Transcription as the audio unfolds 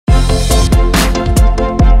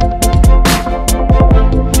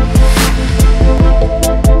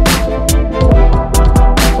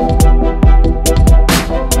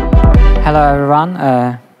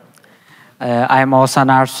everyone. I'm Oğuzhan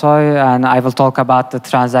Ersoy, and I will talk about the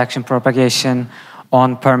transaction propagation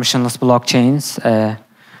on permissionless blockchains.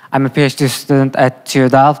 I'm a PhD student at TU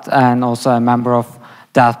Delft and also a member of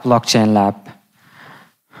Delft Blockchain Lab.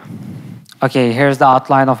 Okay, here's the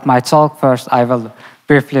outline of my talk. First, I will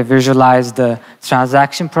briefly visualize the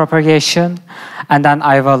transaction propagation, and then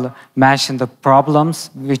I will mention the problems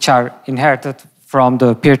which are inherited from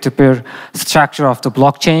the peer-to-peer structure of the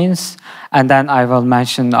blockchains, and then I will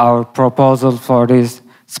mention our proposal for these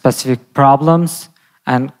specific problems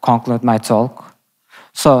and conclude my talk.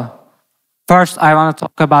 So, first I want to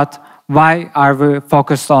talk about why are we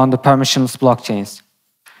focused on the permissionless blockchains.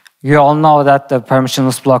 You all know that the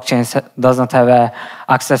permissionless blockchains doesn't have an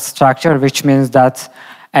access structure, which means that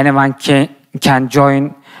anyone can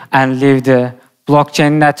join and leave the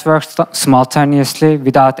blockchain network simultaneously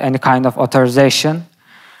without any kind of authorization.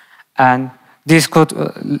 And this could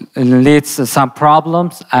lead to some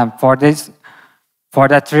problems, and for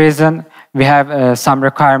that reason, we have some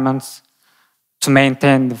requirements to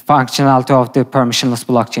maintain the functionality of the permissionless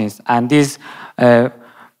blockchains. And these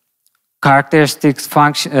characteristics,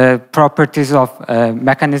 properties of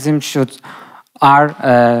mechanisms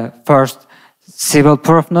are first civil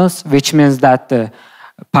proofness, which means that the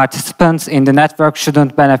participants in the network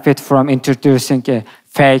shouldn't benefit from introducing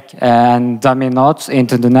fake and dummy nodes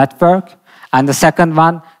into the network. And the second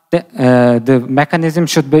one, the mechanism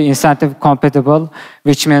should be incentive compatible,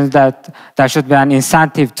 which means that there should be an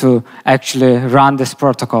incentive to actually run this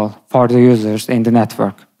protocol for the users in the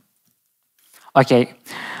network. Okay.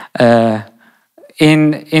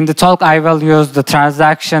 In the talk, I will use the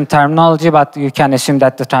transaction terminology, but you can assume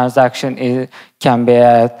that the transaction can be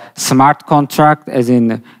a smart contract, as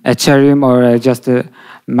in Ethereum, or just a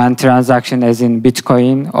man transaction, as in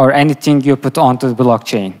Bitcoin, or anything you put onto the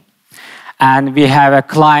blockchain. And we have a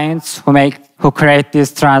clients who create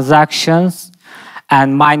these transactions,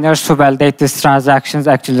 and miners who validate these transactions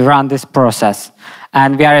actually run this process.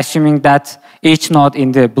 And we are assuming that each node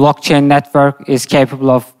in the blockchain network is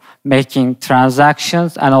capable of making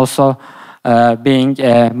transactions and also being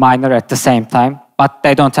a miner at the same time, but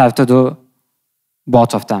they don't have to do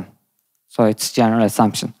both of them. So it's general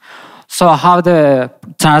assumption. So how the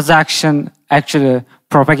transaction actually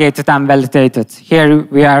propagated and validated? Here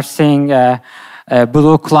we are seeing a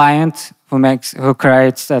blue client who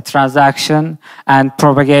creates a transaction and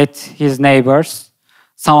propagates his neighbors,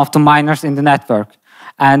 some of the miners in the network.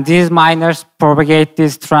 And these miners propagate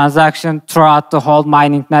this transaction throughout the whole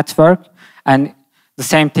mining network. And the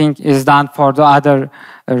same thing is done for the other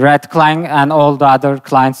red client and all the other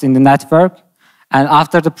clients in the network. And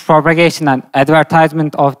after the propagation and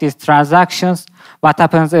advertisement of these transactions, what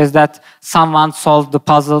happens is that someone solved the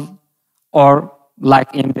puzzle, or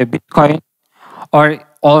like in the Bitcoin, or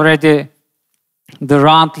already the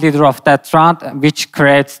round leader of that round, which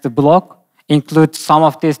creates the block, includes some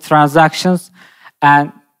of these transactions,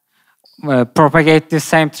 and propagate the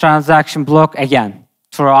same transaction block again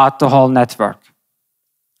throughout the whole network.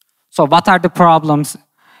 So what are the problems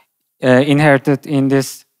inherited in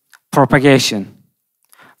this propagation?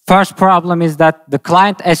 First problem is that the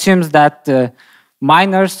client assumes that the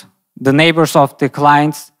miners, the neighbors of the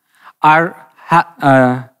clients, are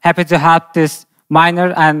happy to help this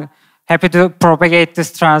miner and happy to propagate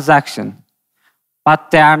this transaction.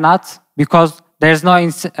 But they are not, because there's no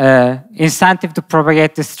incentive to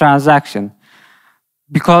propagate this transaction,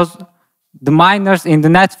 because the miners in the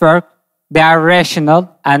network, they are rational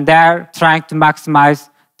and they are trying to maximize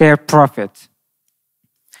their profit.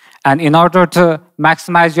 And in order to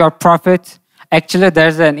maximize your profit, actually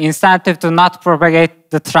there's an incentive to not propagate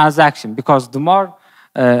the transaction, because the more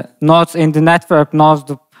nodes in the network knows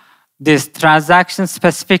this transaction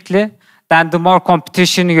specifically, then the more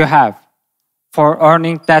competition you have for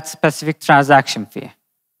earning that specific transaction fee.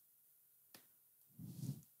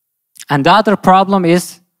 And the other problem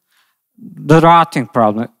is the routing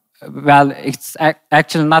problem. Well, it's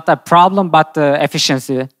actually not a problem, but the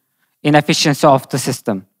inefficiency of the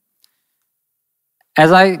system.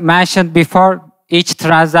 As I mentioned before, each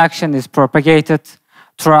transaction is propagated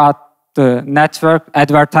throughout the network,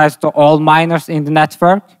 advertised to all miners in the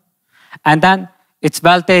network, and then it's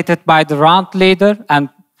validated by the round leader, and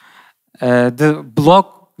the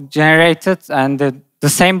block generated and the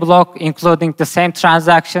same block, including the same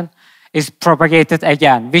transaction, is propagated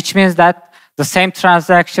again, which means that the same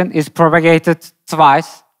transaction is propagated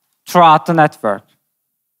twice throughout the network.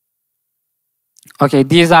 Okay,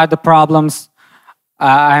 these are the problems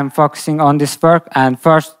I'm focusing on this work. And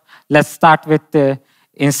first, let's start with the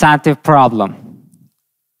incentive problem.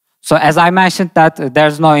 So as I mentioned that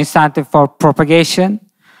there's no incentive for propagation,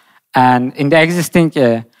 And in the existing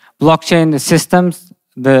blockchain systems,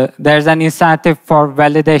 there's an incentive for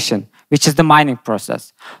validation, which is the mining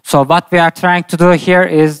process. So what we are trying to do here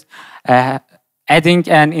is adding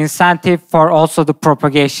an incentive for also the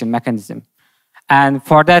propagation mechanism. And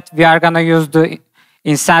for that, we are going to use the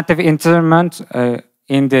incentive instrument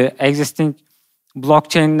in the existing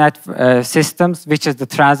blockchain systems, which is the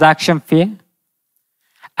transaction fee.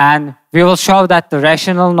 And we will show that the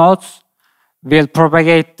rational nodes will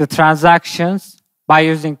propagate the transactions by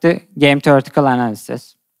using the game theoretical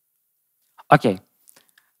analysis. Okay.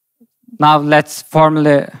 Now let's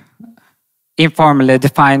informally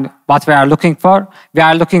define what we are looking for. We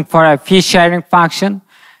are looking for a fee sharing function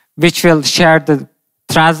which will share the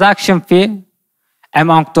transaction fee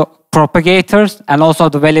among the propagators and also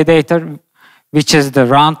the validator, which is the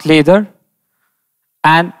round leader.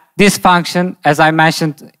 And this function, as I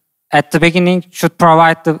mentioned at the beginning, should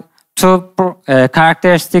provide the two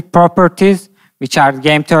characteristic properties, which are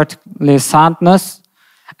game theoretically soundness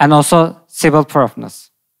and also Sybil proofness.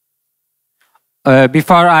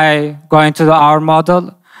 Before I go into our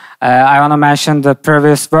model, I want to mention the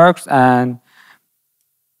previous works, and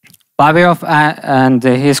Babiev and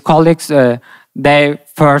his colleagues, they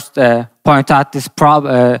first point out this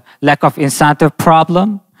lack of incentive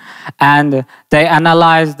problem, and they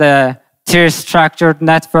analyzed the tree-structured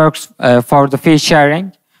networks for the fee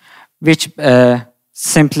sharing, which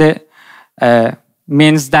simply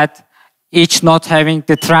means that each node having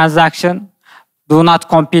the transaction do not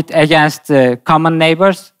compete against the common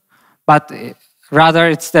neighbors, but rather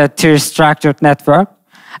it's the tree-structured network.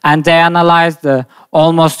 And they analyzed the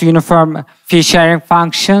almost uniform fee sharing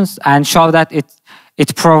functions and show that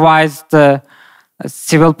it provides the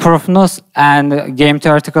Sybil proofness and game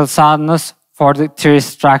theoretical soundness for the tree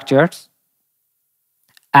structures.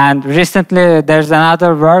 And recently there's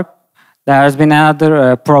another work, there has been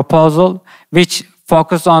another proposal which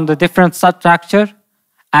focus on the different structure.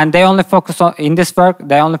 And they only focus on, in this work,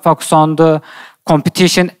 they only focus on the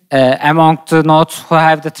competition among the nodes who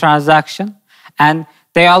have the transaction. And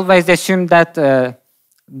they always assume that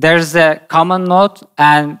there's a common node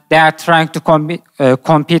and they are trying to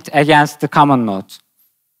compete against the common node.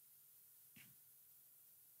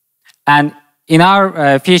 And in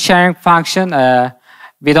our fee sharing function,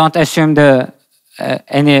 we don't assume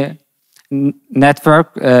any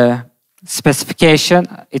network specification.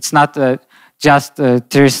 It's not just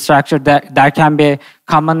tree structure. There can be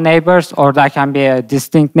common neighbors or there can be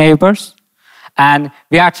distinct neighbors. And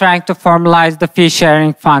we are trying to formalize the fee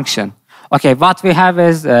sharing function. Okay, what we have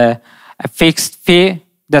is a fixed fee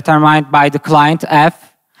determined by the client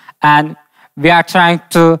F, and we are trying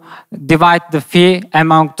to divide the fee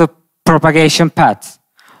among the propagation paths.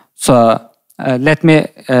 So let me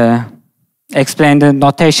explain the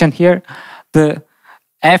notation here. The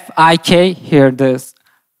FIK here, the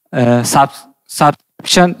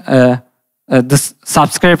subscription, the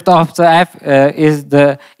subscript of the F is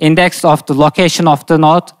the index of the location of the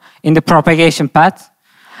node in the propagation path,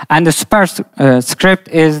 and the superscript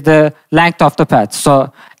is the length of the path.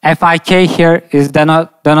 So FIK here is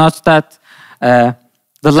denotes that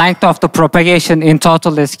the length of the propagation in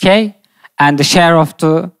total is K, and the share of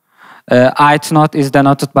the ith node is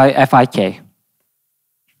denoted by FIK.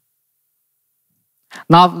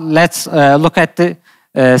 Now let's look at the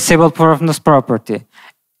Sybil proofness property.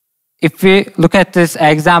 If we look at this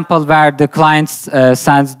example where the client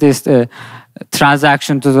sends this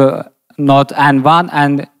transaction to the node N1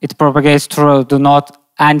 and it propagates through the node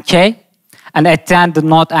Nk, and at the end the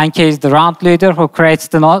node Nk is the round leader who creates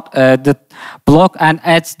the node, the block, and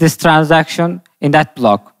adds this transaction in that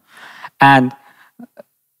block. And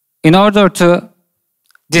in order to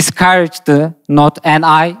discourage the node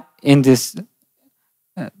Ni in this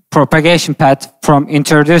propagation path from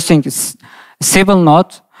introducing Sybil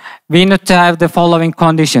node, we need to have the following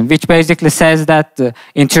condition, which basically says that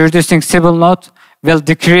introducing Sybil node will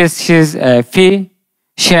decrease his fee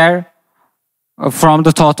share from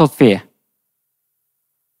the total fee.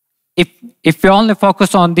 If we only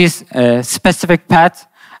focus on this specific path,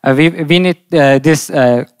 we need this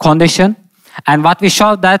condition. And what we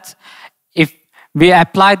showed that if we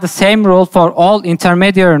apply the same rule for all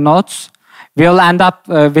intermediary nodes, we'll end up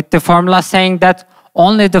with the formula saying that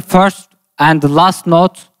only the first and the last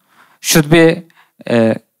node should be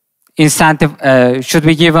should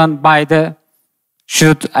be given by the,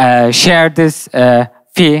 should share this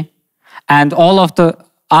fee, and all of the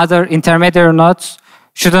other intermediary nodes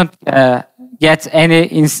shouldn't get any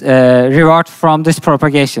reward from this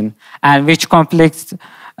propagation, and which conflicts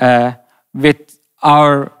with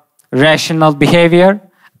our rational behavior.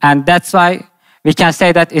 And that's why we can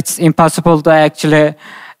say that it's impossible to actually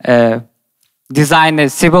design a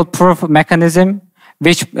Sybil proof mechanism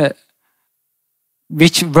which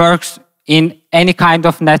works in any kind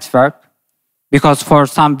of network, because for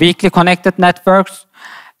some weakly connected networks,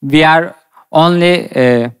 we are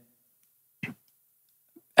only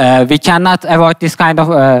we cannot avoid this kind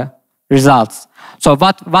of results. So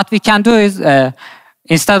what we can do is,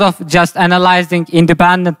 instead of just analyzing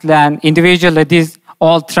independently and individually these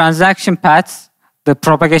all transaction paths, the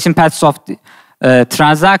propagation paths of the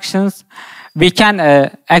transactions, we can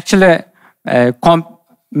actually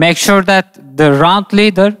make sure that the round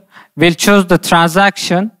leader will choose the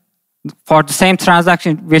transaction, for the same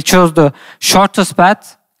transaction, will choose the shortest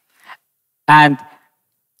path, and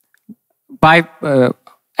by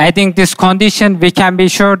adding this condition, we can be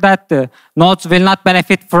sure that the nodes will not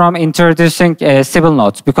benefit from introducing Sybil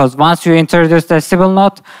nodes, because once you introduce the Sybil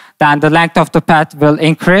node, then the length of the path will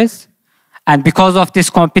increase, and because of this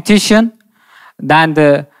competition, then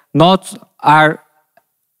the nodes are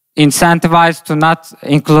incentivized to not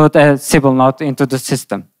include a Sybil node into the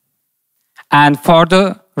system. And for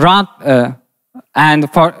the round, and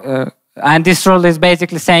this rule is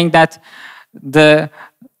basically saying that the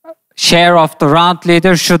share of the round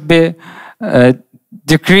leader should be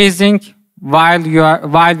decreasing while we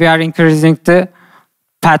are increasing the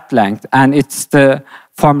path length, and it's the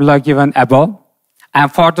formula given above.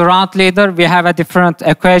 And for the round leader, we have a different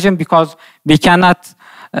equation, because we cannot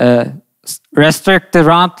restrict the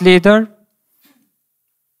round leader,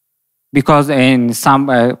 because in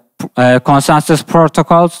some consensus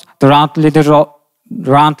protocols, the round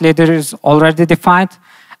leader is already defined,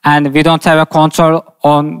 and we don't have a control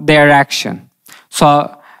on their action.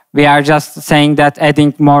 So we are just saying that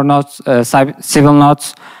adding more nodes, Sybil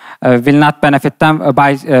nodes, will not benefit them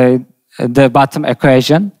by the bottom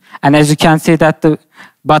equation. And as you can see that the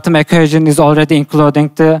bottom equation is already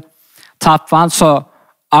including the top one. So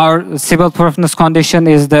our Sybil proofness condition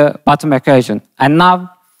is the bottom equation. And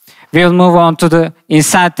now we'll move on to the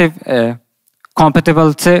incentive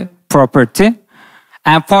compatibility property.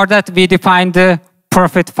 And for that, we define the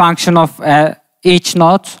profit function of each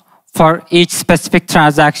node for each specific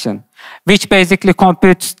transaction, which basically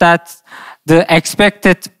computes that the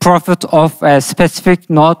expected profit of a specific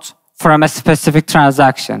node from a specific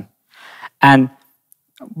transaction. And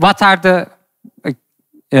what are the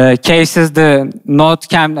cases the node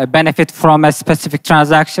can benefit from a specific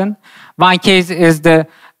transaction? One case is that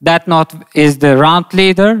node is the round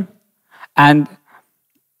leader, and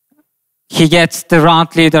he gets the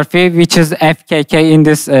round leader fee, which is FKK in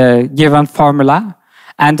this given formula.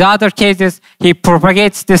 And the other case is he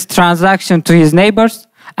propagates this transaction to his neighbors,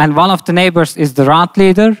 and one of the neighbors is the round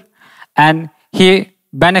leader, and he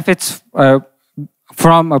benefits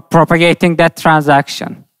from propagating that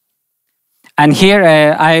transaction. And here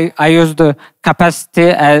I use the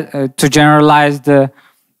capacity to generalize the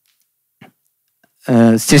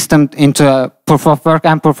system into a proof of work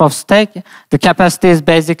and proof of stake. The capacity is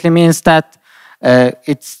basically means that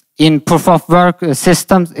it's in proof of work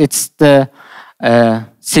systems, it's the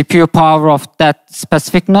CPU power of that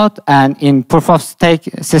specific node, and in proof of stake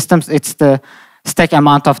systems, it's the stake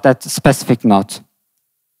amount of that specific node.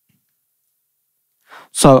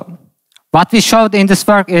 So what we showed in this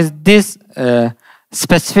work is this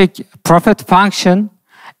specific profit function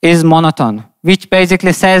is monotone, which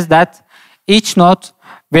basically says that each node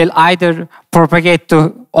will either propagate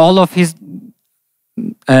to all of his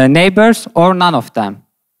neighbors or none of them,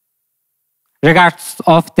 regardless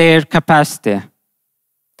of their capacity.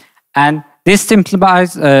 And this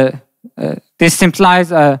simplifies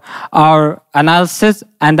our analysis,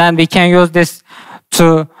 and then we can use this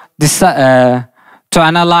to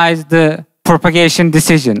analyze the propagation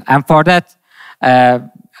decision. And for that,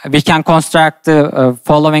 we can construct the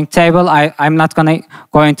following table. I'm not going to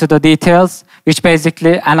go into the details, which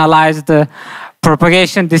basically analyze the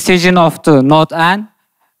propagation decision of the node N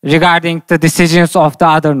regarding the decisions of the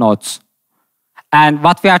other nodes. And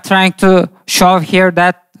what we are trying to show here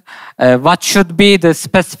that what should be the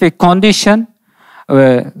specific condition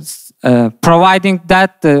providing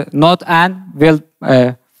that the node N will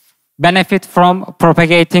benefit from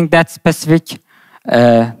propagating that specific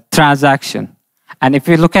transaction. And if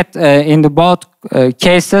we look at in the both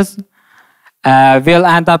cases, we'll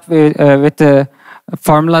end up with the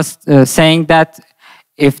formula saying that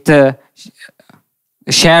if the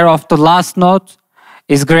share of the last node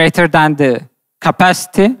is greater than the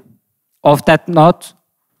capacity of that node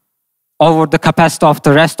over the capacity of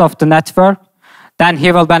the rest of the network, then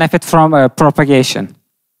he will benefit from propagation.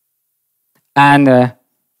 And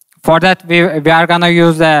for that, we are going to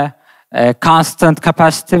use a constant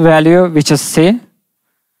capacity value, which is C.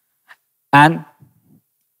 And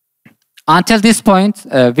until this point,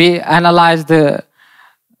 we analyzed the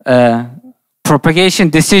propagation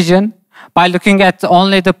decision by looking at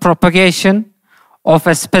only the propagation of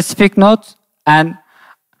a specific node, and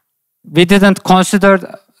we didn't consider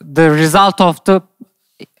the result of the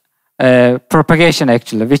propagation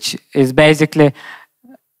actually, which is basically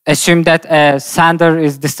assume that a sender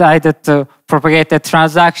is decided to propagate a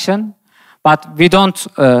transaction, but we don't,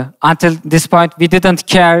 until this point, we didn't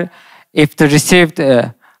care if the received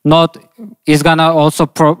node is gonna also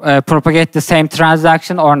propagate the same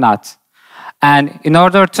transaction or not. And in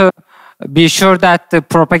order to be sure that the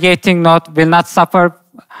propagating node will not suffer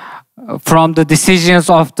from the decisions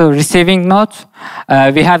of the receiving node,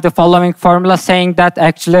 we have the following formula saying that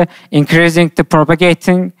actually increasing the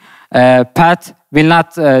propagating path will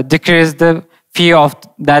not decrease the fee of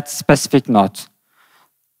that specific node.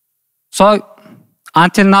 So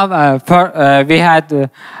until now, we had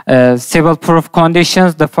civil proof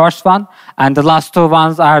conditions, the first one, and the last two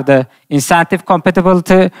ones are the incentive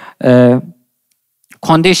compatibility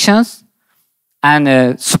conditions.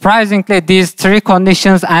 And surprisingly, these three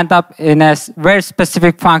conditions end up in a very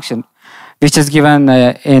specific function, which is given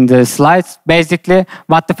in the slides. Basically,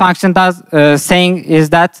 what the function does saying is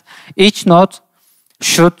that each node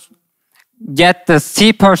should get the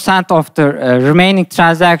C% of the remaining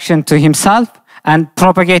transaction to himself and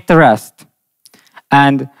propagate the rest.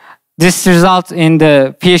 And this results in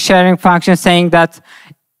the fee sharing function saying that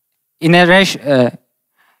in a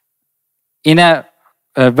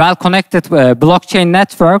well-connected blockchain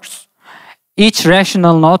networks, each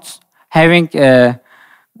rational node having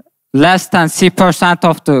less than C%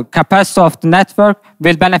 of the capacity of the network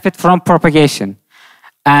will benefit from propagation.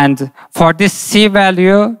 And for this C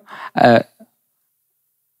value,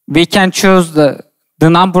 we can choose the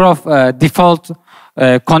number of default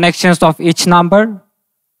connections of each number.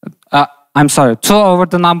 I'm sorry, 2 over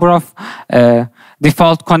the number of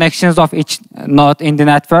default connections of each node in the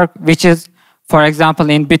network, which is, for example,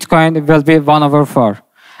 in Bitcoin, it will be 1 over 4.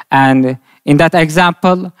 And in that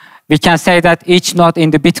example, we can say that each node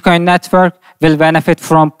in the Bitcoin network will benefit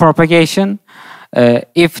from propagation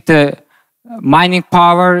if the mining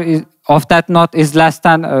power of that node is less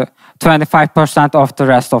than 25% of the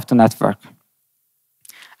rest of the network.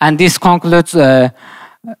 And this concludes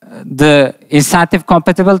the incentive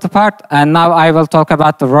compatibility part. And now I will talk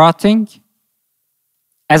about the routing.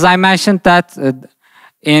 As I mentioned that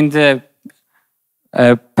in the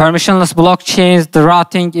permissionless blockchains, the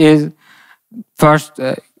routing is first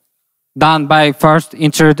done by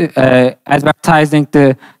advertising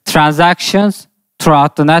the transactions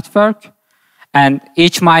throughout the network. And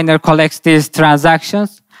each miner collects these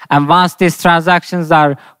transactions. And once these transactions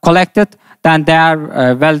are collected, then they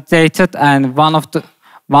are validated, and one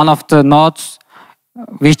of the nodes,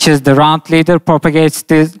 which is the round leader, propagates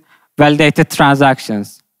these validated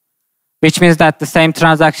transactions, which means that the same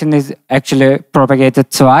transaction is actually propagated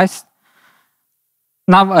twice.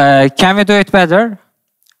 Now, can we do it better?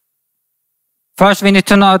 First, we need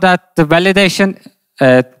to know that the validation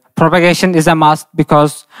propagation is a must,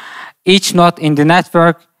 because each node in the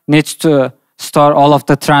network needs to store all of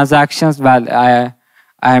the transactions. Well,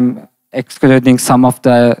 I'm excluding some of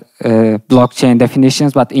the blockchain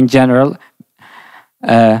definitions, but in general,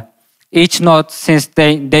 each node, since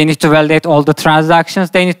they need to validate all the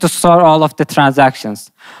transactions, they need to store all of the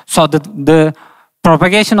transactions. So the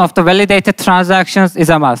propagation of the validated transactions is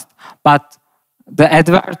a must, but the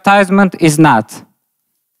advertisement is not.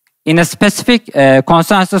 In a specific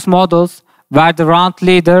consensus models where the round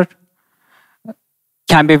leader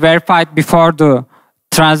can be verified before the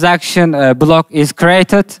transaction block is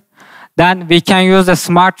created, then we can use a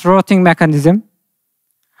smart routing mechanism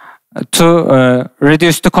to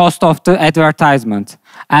reduce the cost of the advertisement.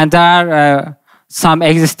 And there are some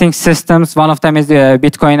existing systems. One of them is the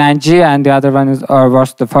Bitcoin NG, and the other one is, or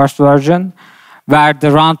was the first version, where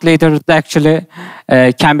the round leader actually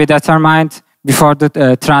can be determined before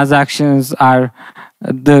the transactions are,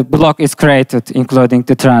 the block is created, including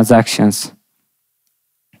the transactions.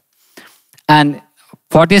 And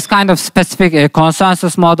for this kind of specific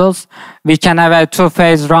consensus models, we can have a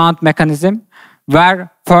two-phase round mechanism,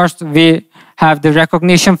 where first we have the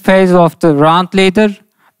recognition phase of the round leader.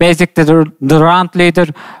 Basically, the round leader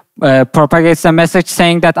propagates a message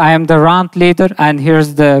saying that I am the round leader and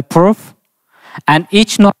here's the proof. And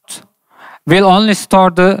each node will only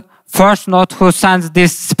store the first node who sends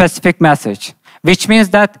this specific message, which means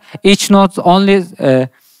that each node only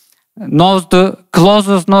knows the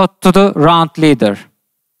closest node to the round leader.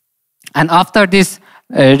 And after this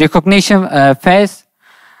recognition phase,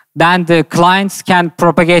 then the clients can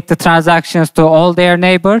propagate the transactions to all their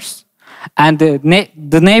neighbors. And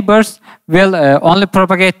the neighbors will only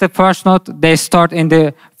propagate the first node they stored in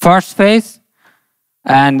the first phase.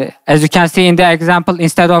 And as you can see in the example,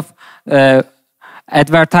 instead of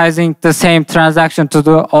advertising the same transaction to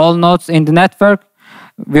the all nodes in the network,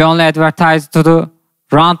 we only advertise to the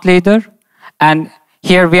round leader. And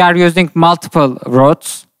here we are using multiple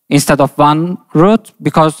routes instead of one route,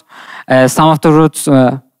 because some of the routes,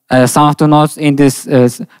 some of the nodes in this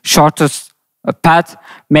shortest path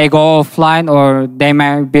may go offline, or they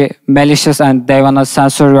may be malicious and they want to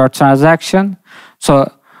censor your transaction.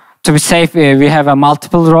 So to be safe, we have a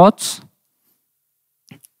multiple routes.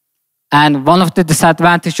 And one of the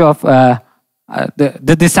disadvantage of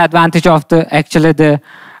the disadvantage of the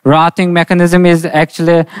routing mechanism is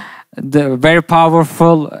actually the very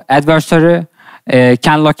powerful adversary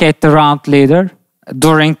can locate the round leader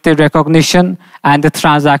during the recognition and the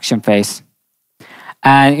transaction phase.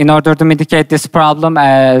 And in order to mitigate this problem,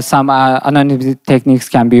 some anonymity techniques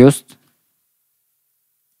can be used.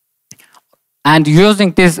 And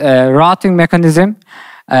using this routing mechanism,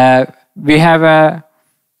 we have a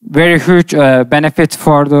very huge benefit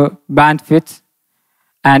for the bandwidth.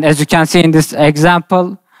 And as you can see in this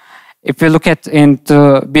example, if we look at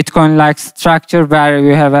into Bitcoin-like structure where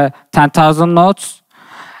we have 10,000 nodes,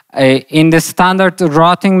 in the standard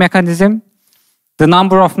routing mechanism, the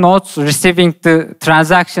number of nodes receiving the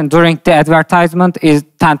transaction during the advertisement is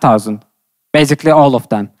 10,000, basically all of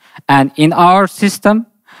them. And in our system,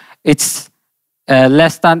 it's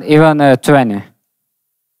less than even 20.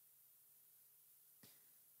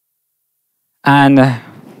 And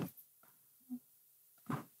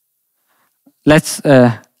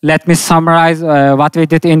let me summarize what we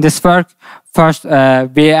did in this work. First,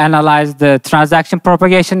 we analyzed the transaction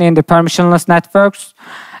propagation in the permissionless networks.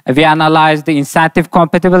 We analyzed the incentive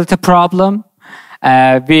compatibility problem.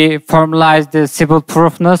 We formalized the Sybil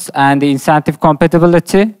proofness and the incentive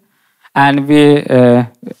compatibility. And we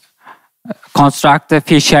construct the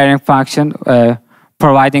fee sharing function,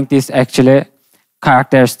 providing these actually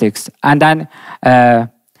characteristics. And then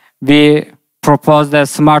we proposed a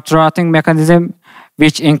smart routing mechanism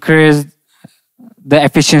which increased the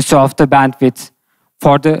efficiency of the bandwidth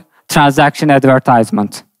for the transaction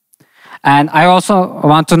advertisement. And I also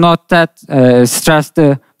want to note that, stress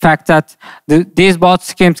the fact that these both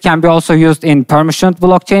schemes can be also used in permissioned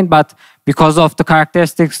blockchain, but because of the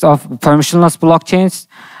characteristics of permissionless blockchains,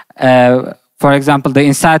 for example, the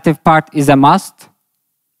incentive part is a must,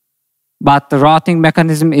 but the routing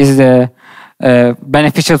mechanism is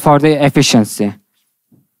beneficial for the efficiency.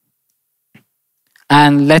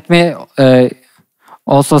 And let me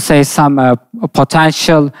also say some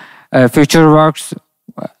potential future works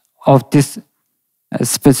of this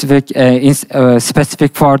specific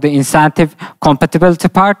for the incentive compatibility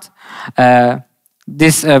part.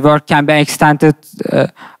 This work can be extended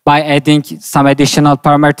by adding some additional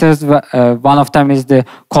parameters. One of them is the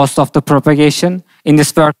cost of the propagation. In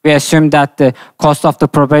this work, we assume that the cost of the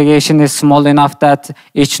propagation is small enough that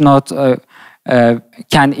each node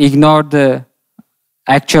can ignore the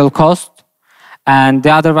actual cost. And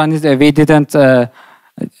the other one is we didn't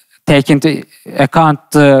take into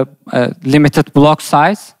account the limited block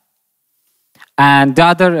size. And the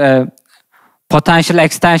other potential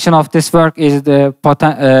extension of this work is the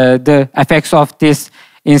effects of this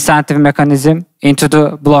incentive mechanism into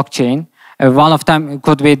the blockchain. One of them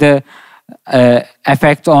could be the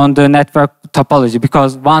effect on the network topology,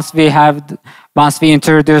 because once we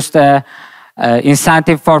introduce the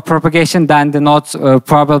incentive for propagation, then the nodes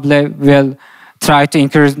probably will try to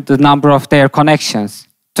increase the number of their connections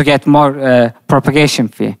to get more propagation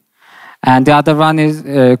fee. And the other one is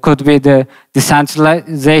could be the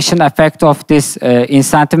decentralization effect of this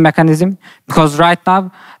incentive mechanism, because right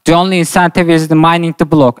now the only incentive is the mining the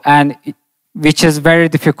block, and which is very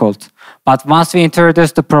difficult. But once we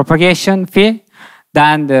introduce the propagation fee,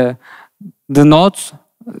 then the nodes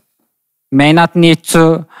may not need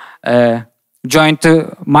to join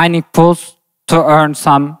the mining pools to earn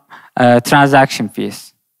some transaction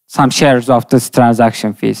fees, some shares of this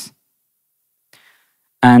transaction fees.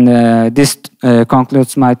 And this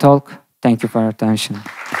concludes my talk. Thank you for your attention.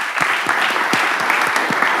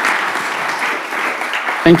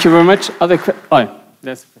 Thank you very much. Other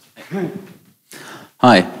there's a question.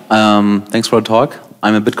 Hi, thanks for the talk.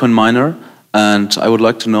 I'm a Bitcoin miner, and I would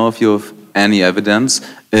like to know if you have any evidence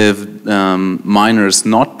if miners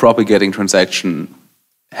not propagating transaction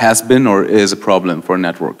has been or is a problem for a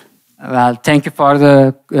network. Well, thank you for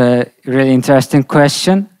the really interesting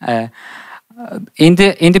question. In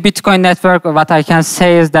the Bitcoin network, what I can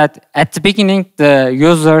say is that at the beginning, the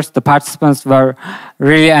users, the participants were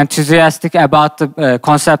really enthusiastic about the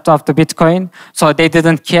concept of the Bitcoin, so they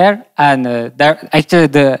didn't care, and actually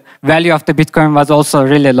the value of the Bitcoin was also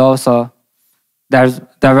really low, so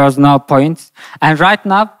there was no point. And right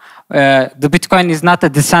now, the Bitcoin is not a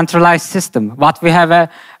decentralized system. What we have a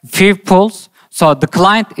few pools, so the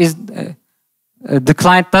client is. The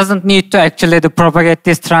client doesn't need to actually propagate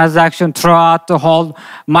this transaction throughout the whole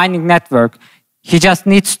mining network. He just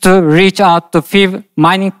needs to reach out to few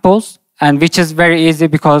mining pools, and which is very easy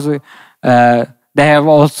because they have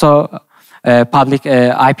also public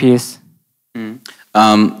IPs.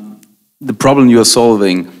 The problem you are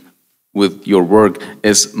solving with your work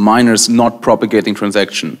is miners not propagating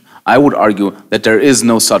transaction. I would argue that there is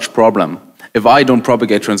no such problem. If I don't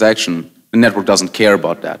propagate transaction, the network doesn't care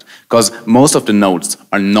about that, because most of the nodes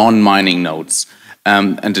are non-mining nodes.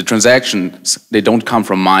 And the transactions, they don't come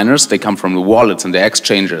from miners, they come from the wallets and the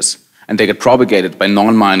exchanges, and they get propagated by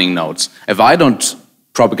non-mining nodes. If I don't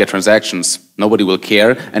propagate transactions, nobody will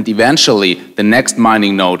care, and eventually the next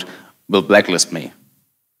mining node will blacklist me.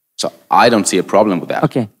 So I don't see a problem with that.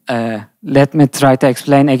 Okay, let me try to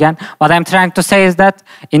explain again. What I'm trying to say is that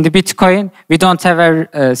in the Bitcoin, we don't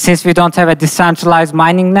have since we don't have a decentralized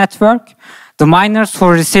mining network, the miners who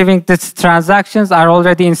are receiving these transactions are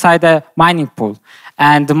already inside a mining pool.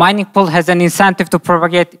 And the mining pool has an incentive to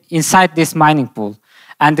propagate inside this mining pool.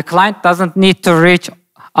 And the client doesn't need to reach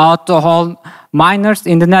out to all miners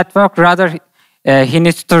in the network, rather he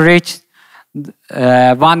needs to reach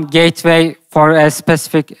one gateway for a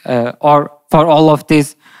specific or for all of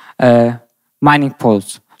these mining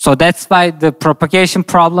pools. So that's why the propagation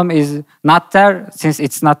problem is not there, since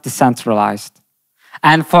it's not decentralized.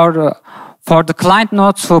 And for the client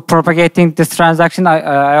nodes who are propagating this transaction,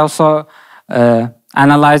 I also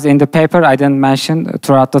analyzed in the paper, I didn't mention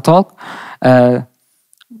throughout the talk,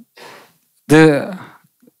 the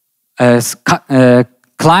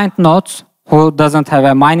client nodes who doesn't have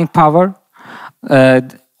a mining power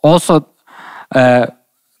also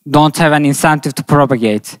don't have an incentive to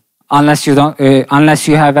propagate unless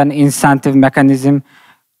you have an incentive mechanism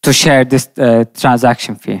to share this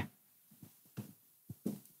transaction fee.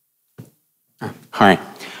 Hi.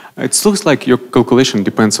 It looks like your calculation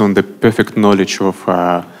depends on the perfect knowledge of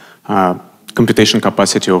computation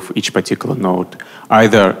capacity of each particular node,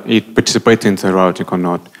 either it participates in the routing or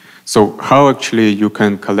not. So how actually you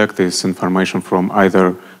can collect this information from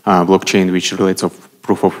either blockchain which relates of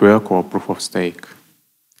proof of work or proof of stake?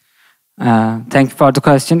 Thank you for the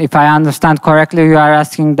question. If I understand correctly, you are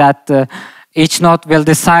asking that each node will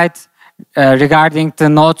decide regarding the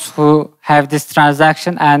nodes who have this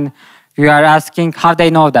transaction, and you are asking how they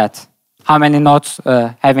know that, how many nodes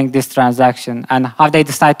having this transaction, and how they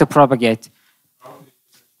decide to propagate.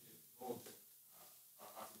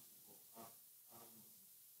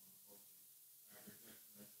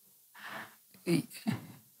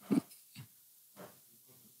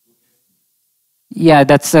 Yeah,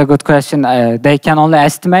 that's a good question. They can only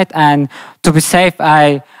estimate, and to be safe,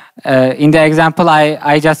 in the example,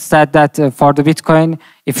 I just said that for the Bitcoin,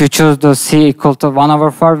 if you choose the C equal to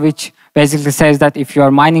 1/4, which basically says that if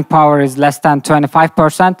your mining power is less than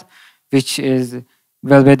 25%, which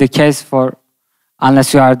will be the case for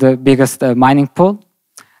unless you are the biggest mining pool,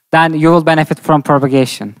 then you will benefit from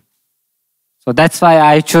propagation. So that's why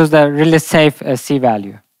I choose the really safe C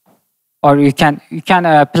value. Or you can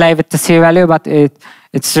play with the C value, but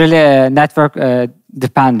it's really network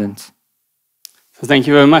dependent. So thank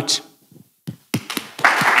you very much.